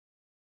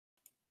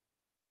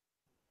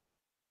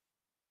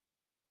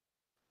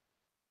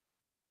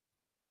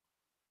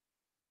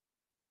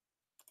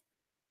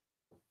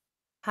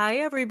Hi,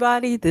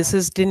 everybody. This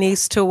is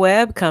Denise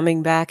Tawwab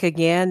coming back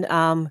again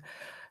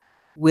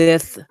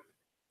with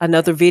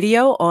another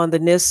video on the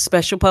NIST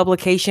Special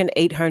Publication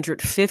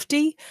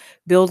 850,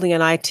 Building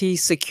an IT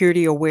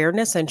Security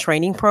Awareness and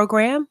Training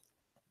Program.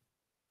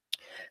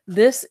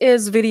 This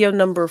is video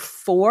number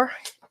 4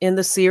 in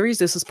the series.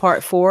 This is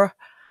part 4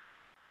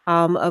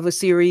 of a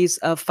series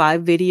of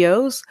 5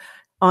 videos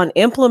on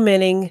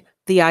implementing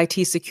the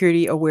IT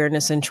Security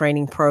Awareness and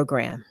Training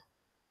Program.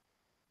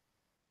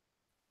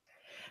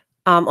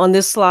 On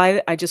this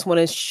slide, I just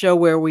want to show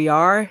where we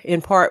are.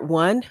 In part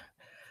 1,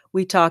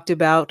 we talked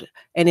about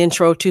an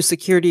intro to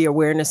security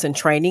awareness and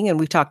training, and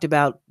we talked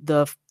about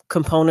the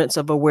components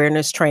of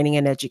awareness, training,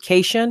 and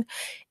education.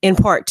 In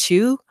part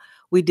 2,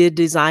 we did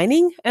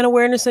designing an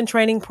awareness and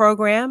training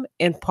program.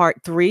 In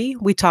part 3,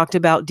 we talked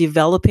about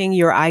developing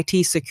your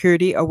IT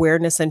security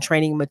awareness and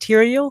training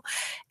material.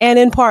 And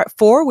in part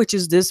 4, which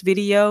is this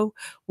video,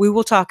 we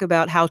will talk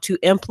about how to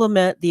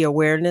implement the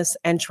awareness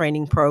and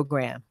training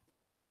program.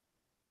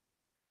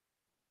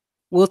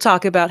 We'll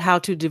talk about how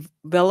to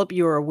develop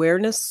your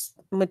awareness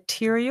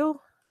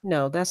material.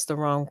 No, that's the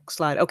wrong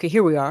slide. Okay,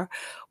 here we are.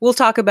 We'll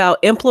talk about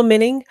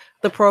implementing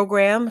the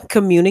program,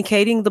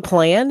 communicating the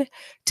plan,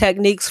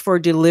 techniques for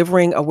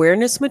delivering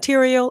awareness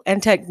material,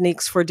 and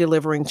techniques for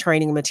delivering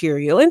training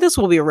material. And this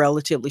will be a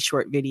relatively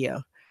short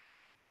video.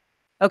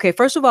 Okay,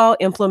 first of all,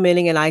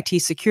 implementing an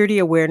IT security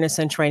awareness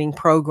and training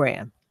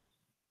program.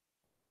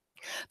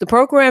 The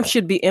program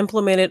should be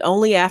implemented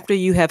only after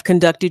you have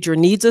conducted your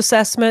needs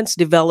assessments,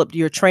 developed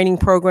your training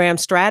program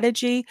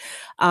strategy,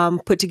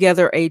 put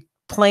together a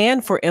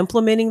plan for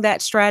implementing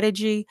that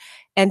strategy,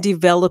 and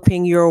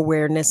developing your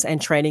awareness and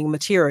training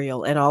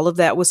material. And all of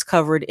that was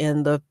covered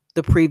in the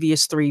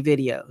previous 3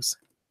 videos.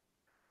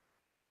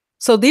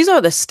 So these are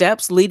the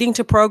steps leading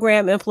to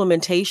program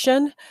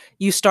implementation.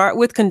 You start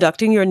with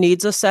conducting your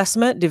needs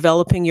assessment,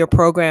 developing your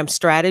program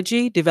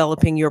strategy,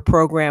 developing your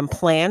program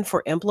plan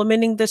for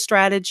implementing the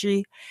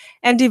strategy,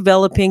 and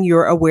developing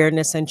your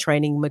awareness and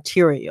training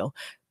material.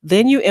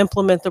 Then you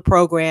implement the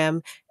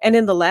program, and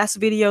in the last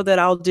video that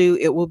I'll do,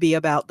 it will be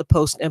about the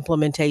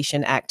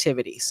post-implementation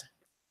activities.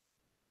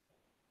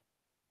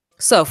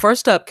 So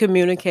first up,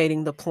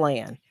 communicating the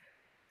plan.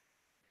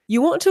 You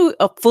want to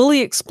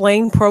fully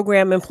explain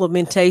program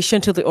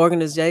implementation to the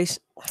organization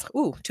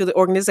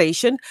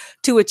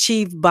to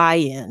achieve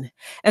buy-in.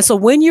 And so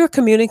when you're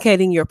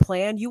communicating your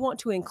plan, you want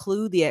to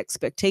include the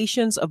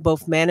expectations of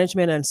both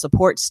management and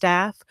support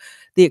staff,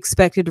 the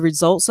expected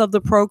results of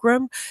the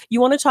program.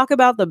 You want to talk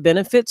about the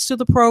benefits to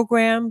the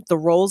program, the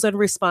roles and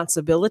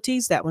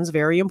responsibilities. That one's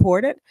very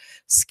important.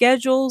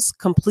 Schedules,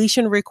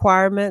 completion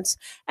requirements,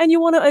 and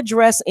you want to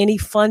address any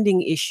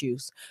funding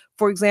issues.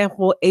 For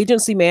example,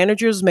 agency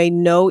managers may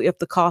know if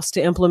the cost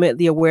to implement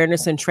the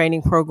awareness and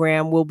training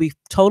program will be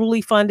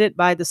totally funded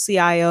by the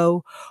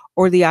CIO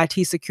or the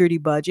IT security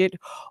budget,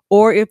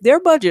 or if their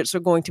budgets are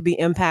going to be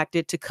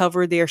impacted to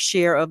cover their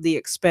share of the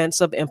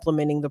expense of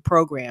implementing the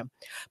program.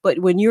 But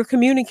when you're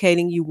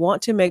communicating, you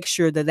want to make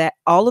sure that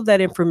all of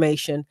that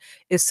information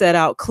is set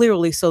out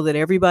clearly so that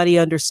everybody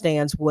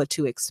understands what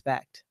to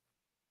expect.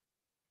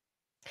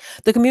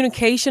 The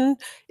communication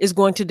is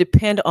going to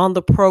depend on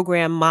the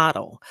program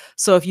model.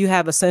 So if you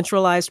have a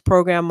centralized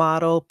program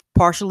model,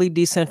 partially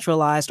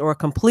decentralized, or a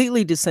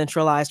completely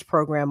decentralized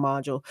program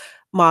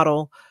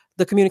model,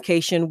 the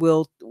communication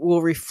will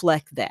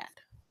reflect that.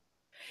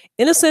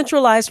 In a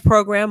centralized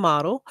program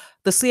model,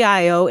 the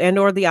CIO and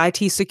or the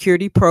IT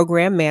security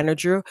program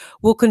manager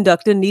will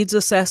conduct a needs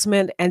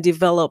assessment and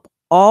develop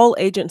all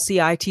agency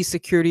IT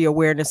security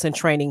awareness and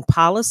training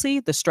policy,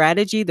 the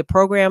strategy, the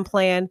program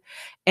plan,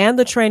 and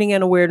the training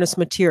and awareness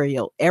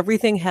material.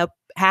 Everything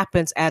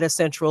happens at a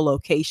central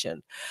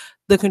location.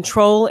 The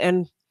control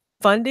and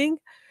funding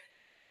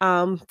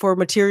for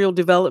material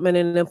development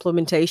and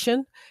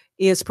implementation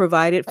is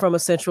provided from a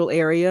central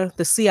area.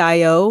 The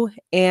CIO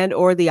and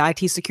or the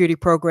IT security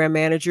program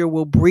manager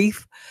will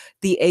brief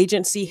the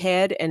agency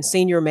head and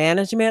senior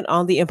management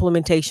on the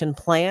implementation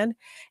plan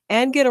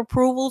and get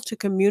approval to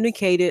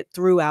communicate it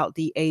throughout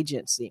the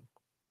agency.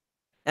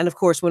 And of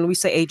course, when we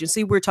say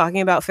agency, we're talking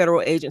about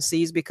federal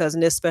agencies because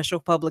NIST special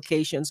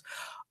publications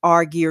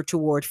are geared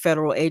toward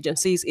federal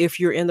agencies. If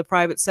you're in the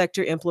private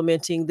sector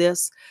implementing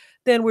this,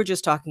 then we're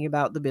just talking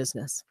about the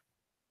business.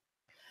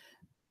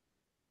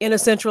 In a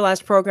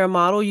centralized program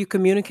model, you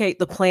communicate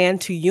the plan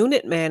to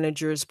unit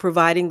managers,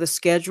 providing the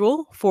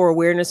schedule for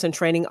awareness and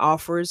training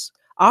offerings,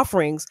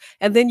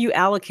 and then you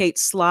allocate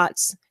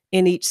slots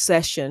in each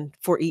session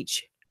for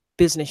each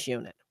business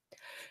unit.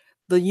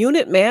 The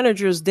unit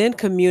managers then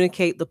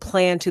communicate the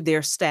plan to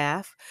their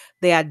staff.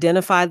 They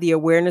identify the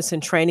awareness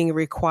and training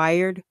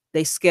required.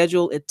 They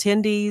schedule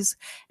attendees,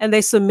 and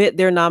they submit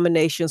their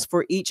nominations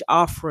for each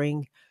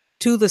offering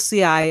to the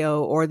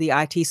CIO or the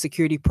IT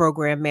security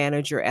program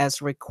manager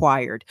as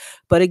required.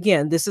 But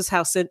again, this is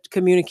how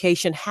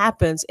communication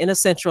happens in a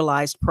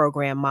centralized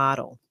program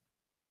model.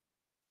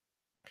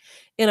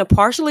 In a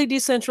partially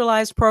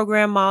decentralized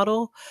program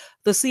model,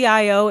 the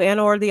CIO and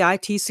or the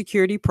IT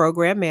security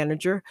program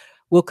manager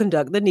will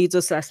conduct the needs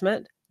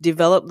assessment,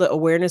 develop the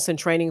awareness and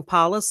training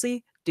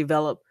policy,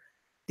 develop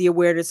the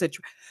awareness and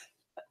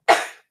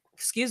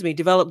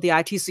develop the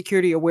IT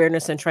security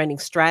awareness and training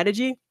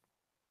strategy,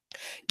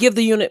 give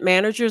the unit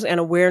managers an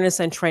awareness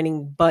and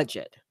training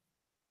budget.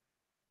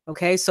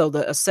 Okay, so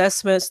the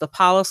assessments, the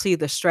policy,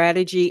 the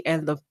strategy,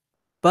 and the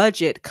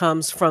budget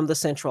comes from the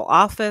central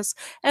office,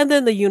 and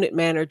then the unit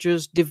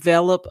managers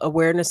develop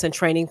awareness and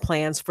training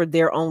plans for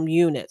their own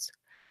units.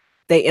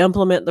 They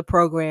implement the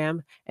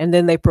program, and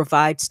then they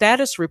provide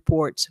status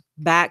reports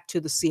back to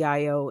the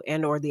CIO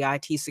and or the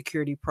IT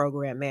security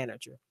program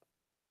manager.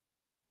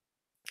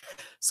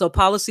 So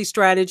policy,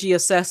 strategy,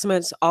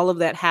 assessments, all of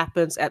that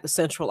happens at the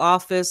central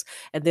office,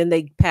 and then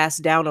they pass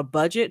down a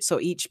budget.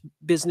 So each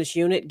business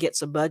unit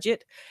gets a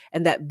budget,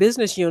 and that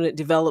business unit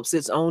develops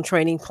its own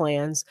training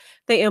plans.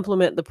 They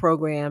implement the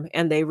program,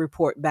 and they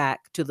report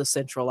back to the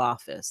central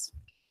office.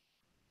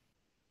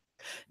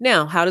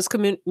 Now, how does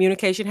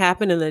communication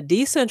happen in a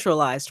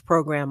decentralized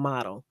program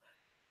model?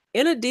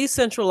 In a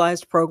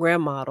decentralized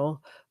program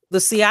model,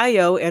 the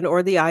CIO and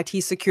or the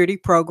IT security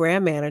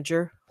program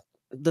manager,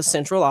 the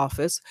central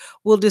office,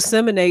 will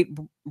disseminate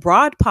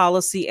broad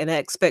policy and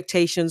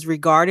expectations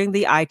regarding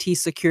the IT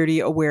security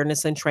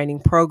awareness and training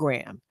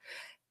program.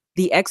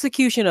 The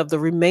execution of the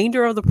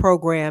remainder of the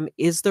program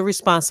is the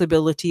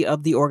responsibility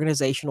of the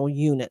organizational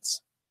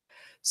units.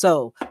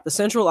 So the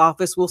central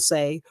office will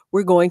say,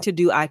 we're going to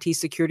do IT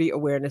security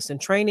awareness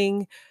and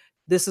training.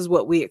 This is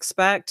what we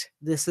expect.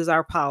 This is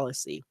our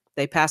policy.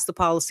 They pass the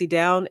policy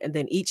down, and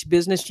then each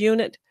business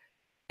unit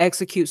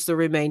executes the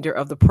remainder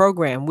of the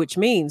program, which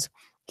means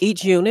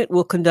each unit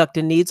will conduct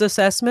a needs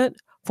assessment,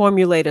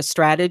 formulate a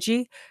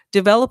strategy,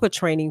 develop a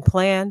training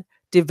plan,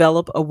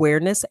 develop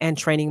awareness and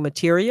training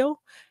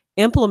material,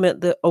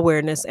 implement the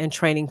awareness and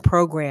training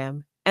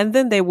program, and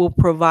then they will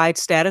provide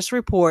status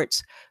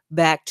reports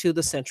back to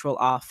the central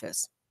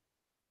office.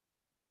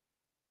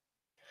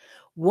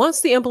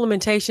 Once the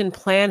implementation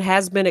plan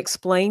has been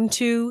explained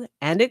to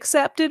and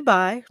accepted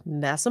by,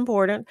 and that's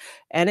important,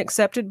 and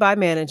accepted by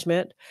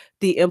management,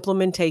 the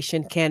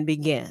implementation can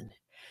begin.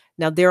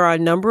 Now, there are a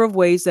number of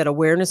ways that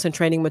awareness and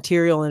training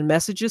material and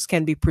messages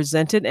can be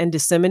presented and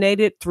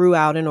disseminated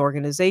throughout an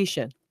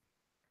organization.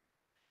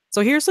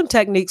 So here's some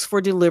techniques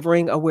for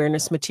delivering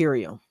awareness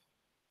material.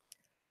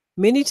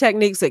 Many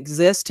techniques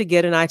exist to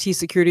get an IT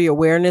security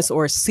awareness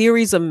or a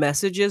series of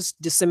messages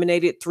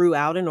disseminated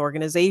throughout an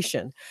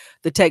organization.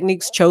 The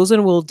techniques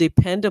chosen will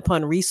depend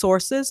upon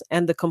resources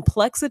and the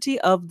complexity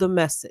of the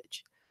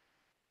message.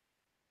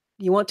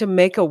 You want to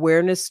make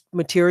awareness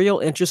material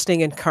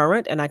interesting and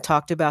current, and I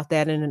talked about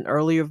that in an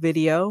earlier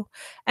video.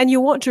 And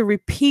you want to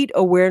repeat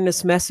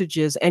awareness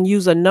messages and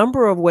use a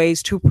number of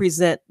ways to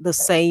present the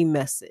same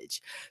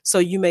message. So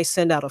you may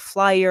send out a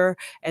flyer,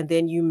 and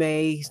then you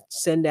may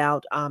send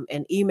out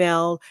an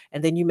email,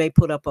 and then you may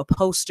put up a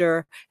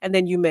poster, and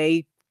then you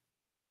may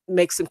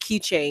make some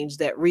keychains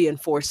that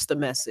reinforce the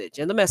message.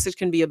 And the message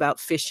can be about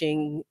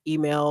phishing,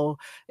 email,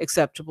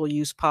 acceptable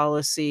use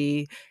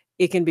policy.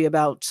 It can be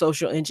about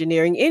social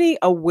engineering, any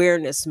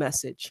awareness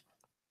message.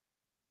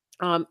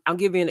 I'll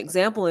give you an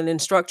example. An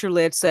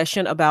instructor-led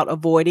session about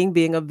avoiding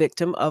being a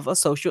victim of a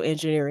social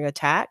engineering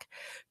attack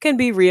can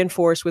be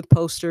reinforced with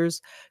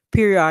posters,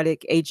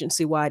 periodic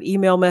agency-wide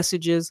email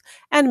messages,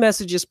 and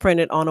messages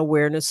printed on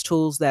awareness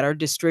tools that are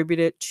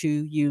distributed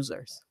to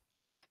users.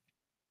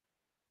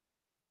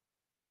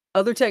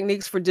 Other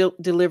techniques for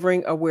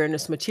delivering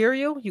awareness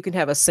material: you can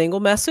have a single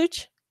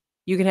message,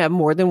 you can have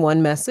more than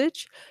one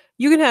message,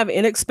 you can have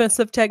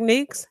inexpensive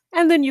techniques,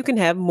 and then you can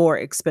have more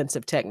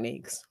expensive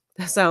techniques.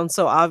 That sounds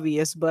so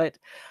obvious, but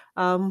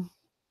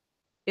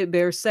it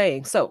bears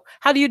saying. So,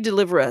 how do you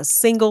deliver a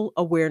single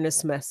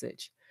awareness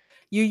message?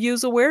 You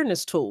use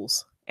awareness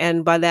tools.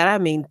 And by that, I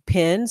mean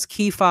pens,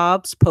 key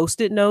fobs,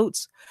 post-it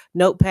notes,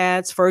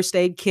 notepads, first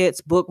aid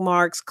kits,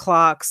 bookmarks,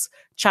 clocks,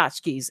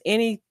 tchotchkes,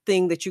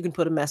 anything that you can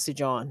put a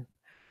message on.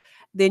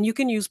 Then you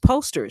can use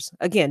posters,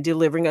 again,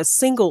 delivering a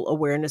single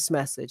awareness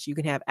message. You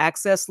can have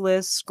access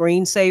lists,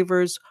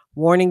 screensavers,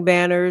 warning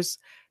banners,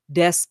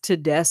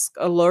 desk-to-desk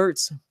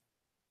alerts,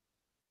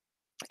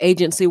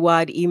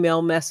 agency-wide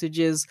email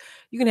messages.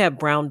 You can have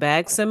brown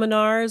bag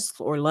seminars,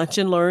 or lunch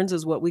and learns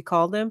is what we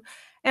call them,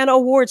 and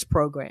awards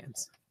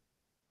programs.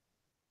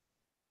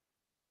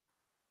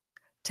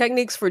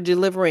 Techniques for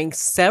delivering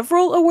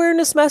several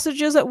awareness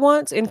messages at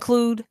once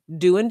include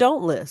do and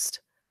don't list,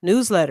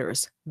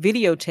 newsletters,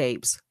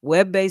 videotapes,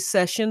 web-based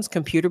sessions,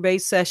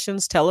 computer-based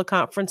sessions,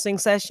 teleconferencing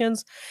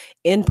sessions,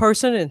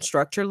 in-person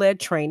instructor-led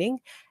training,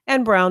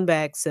 and brown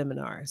bag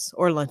seminars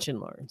or lunch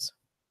and learns.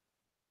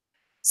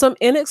 Some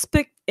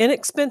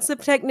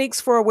inexpensive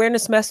techniques for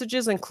awareness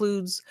messages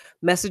includes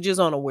messages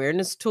on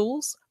awareness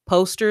tools,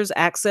 posters,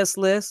 access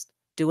lists,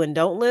 do and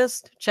don't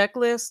list,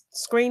 checklists,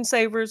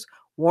 screensavers,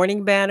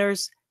 warning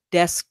banners,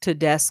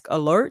 desk-to-desk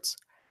alerts,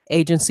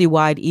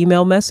 agency-wide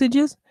email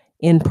messages,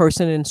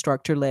 in-person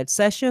instructor-led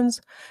sessions,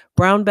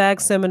 brown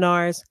bag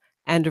seminars,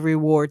 and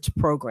rewards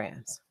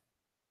programs.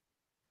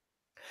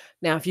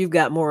 Now, if you've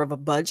got more of a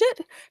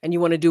budget and you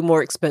want to do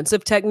more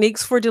expensive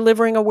techniques for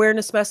delivering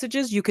awareness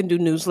messages, you can do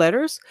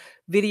newsletters,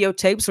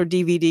 videotapes, or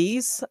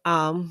DVDs.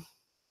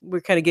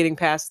 We're kind of getting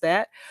past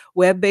that.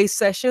 Web based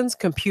sessions,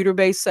 computer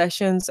based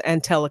sessions,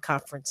 and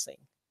teleconferencing.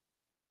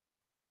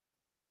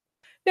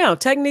 Now,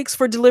 techniques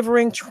for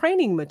delivering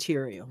training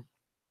material.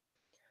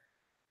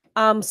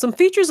 Some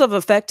features of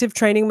effective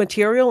training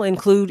material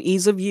include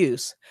ease of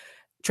use.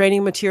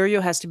 Training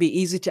material has to be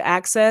easy to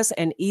access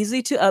and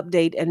easy to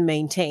update and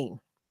maintain.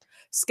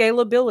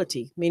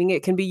 Scalability, meaning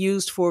it can be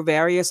used for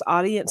various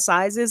audience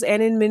sizes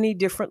and in many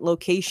different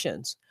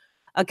locations.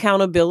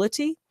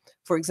 Accountability,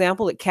 for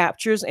example, it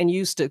captures and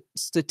uses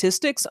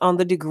statistics on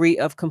the degree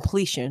of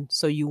completion.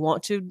 So you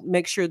want to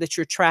make sure that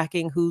you're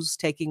tracking who's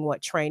taking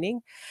what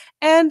training.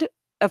 And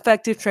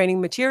effective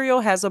training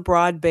material has a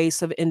broad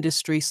base of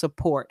industry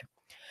support.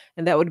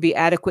 And that would be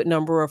adequate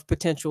number of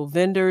potential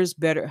vendors,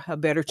 a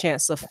better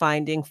chance of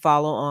finding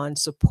follow-on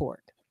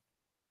support.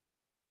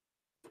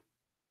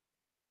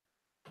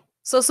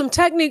 So, some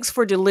techniques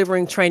for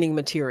delivering training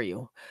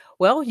material.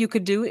 Well, you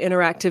could do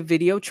interactive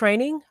video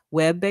training,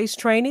 web based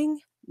training,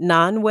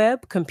 non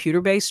web,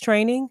 computer based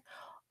training,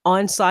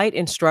 on site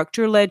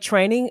instructor led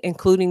training,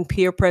 including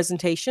peer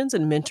presentations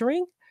and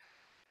mentoring.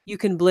 You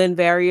can blend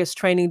various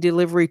training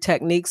delivery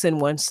techniques in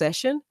one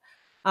session.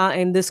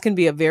 And this can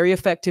be a very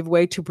effective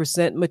way to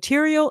present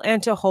material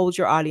and to hold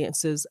your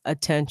audience's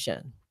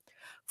attention.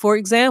 For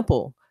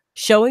example,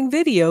 showing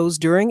videos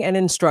during an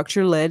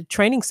instructor led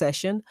training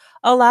session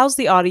allows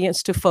the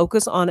audience to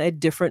focus on a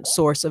different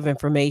source of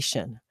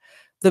information.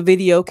 The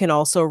video can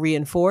also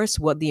reinforce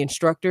what the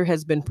instructor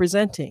has been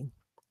presenting.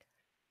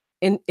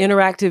 In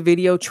interactive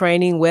video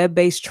training, web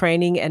based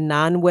training, and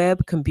non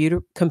web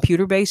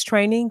computer based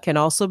training can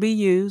also be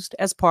used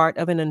as part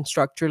of an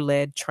instructor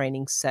led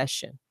training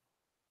session.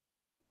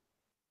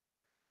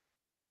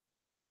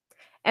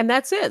 And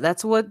that's it.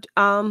 That's what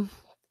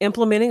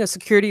implementing a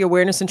security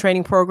awareness and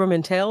training program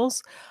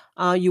entails.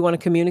 You want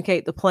to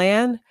communicate the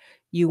plan.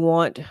 You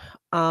want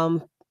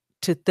um,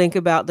 to think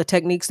about the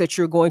techniques that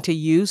you're going to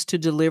use to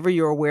deliver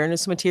your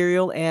awareness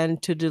material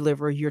and to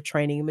deliver your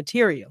training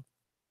material.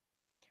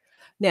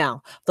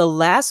 Now, the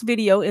last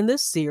video in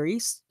this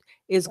series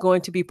is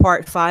going to be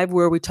part 5,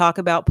 where we talk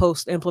about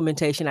post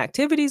implementation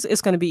activities.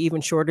 It's going to be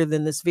even shorter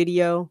than this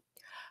video.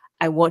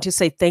 I want to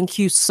say thank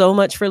you so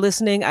much for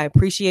listening. I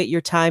appreciate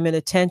your time and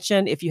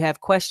attention. If you have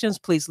questions,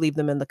 please leave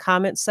them in the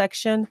comments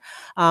section.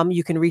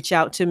 You can reach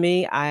out to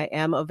me. I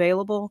am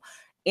available.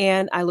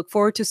 And I look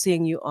forward to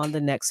seeing you on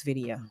the next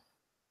video.